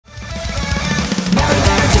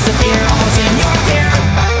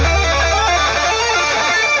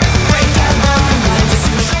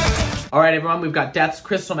right, everyone, we've got Death's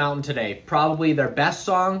Crystal Mountain today. Probably their best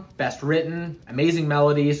song, best written, amazing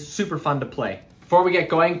melodies, super fun to play. Before we get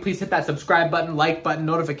going, please hit that subscribe button, like button,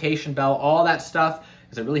 notification bell, all that stuff,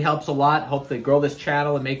 because it really helps a lot. Hopefully grow this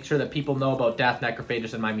channel and make sure that people know about Death,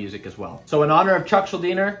 Necrophagus, and my music as well. So in honor of Chuck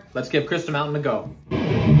Schuldiner, let's give Crystal Mountain a go.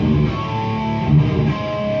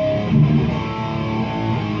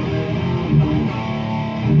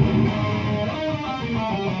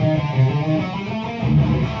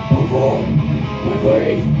 My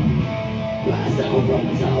faith, blast out from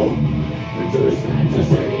the soul, reduce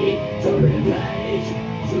fantasy, turn the page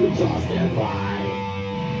to justify.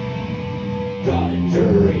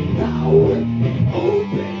 Conjuring power, it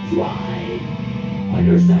opens wide. On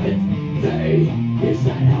your seventh day, is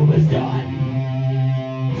that how it's done?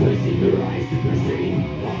 Twisting your eyes to perceive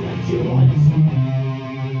all that you want.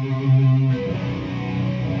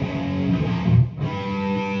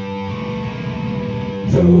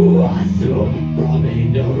 To assume from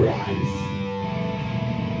ignorance,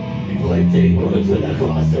 inflicting wounds with a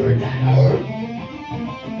cluster dagger.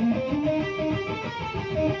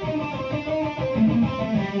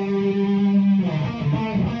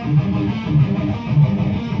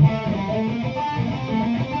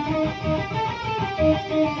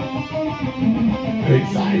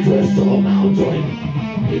 Inside Crystal Mountain,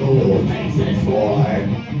 evil takes its form.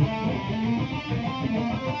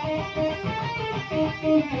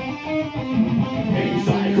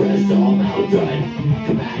 Inside Crystal Mountain,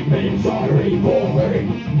 commandments are reborn.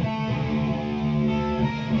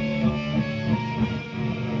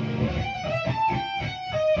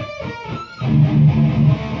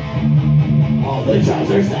 All the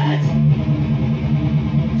traps are set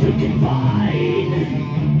to confine.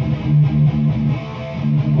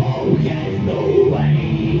 All get in the way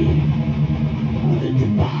of the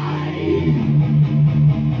divine.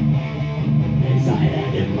 Inside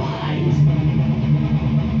and in mind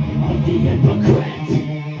of the hypocrite,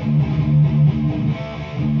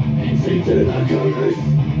 and sink to the curse,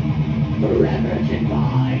 forever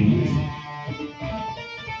confined.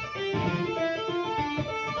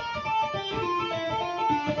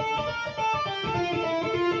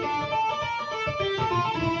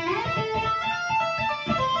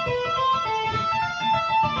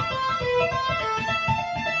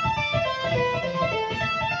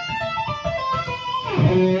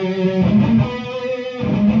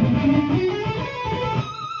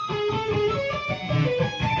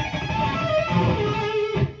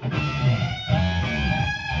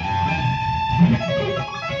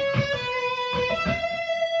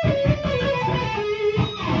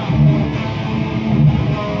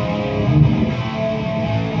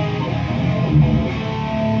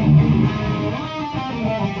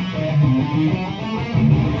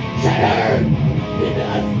 Shatter!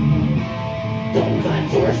 Enough! Don't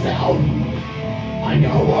clench yourself on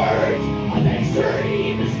your words of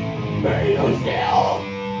extremes. Burn you still.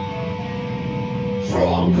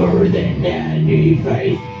 Stronger than any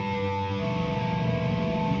faith.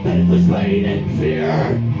 Endless pain and fear.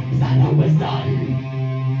 Is that how it's done?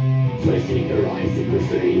 Twisting your eyes to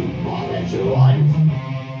perceive all that you want.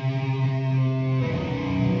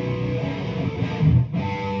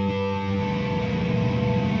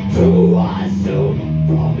 To assume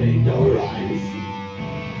from ignorance,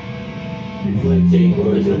 inflicting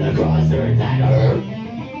wounds with a cross or dagger.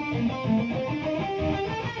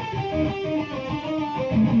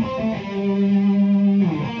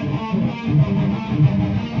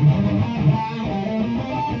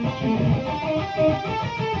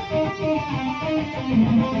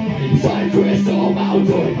 Inside Crystal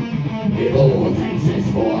Mountain, evil takes its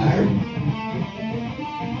form.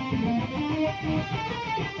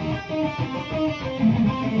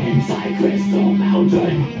 Inside Crystal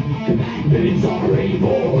Mountain, commandments are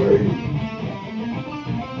reborn.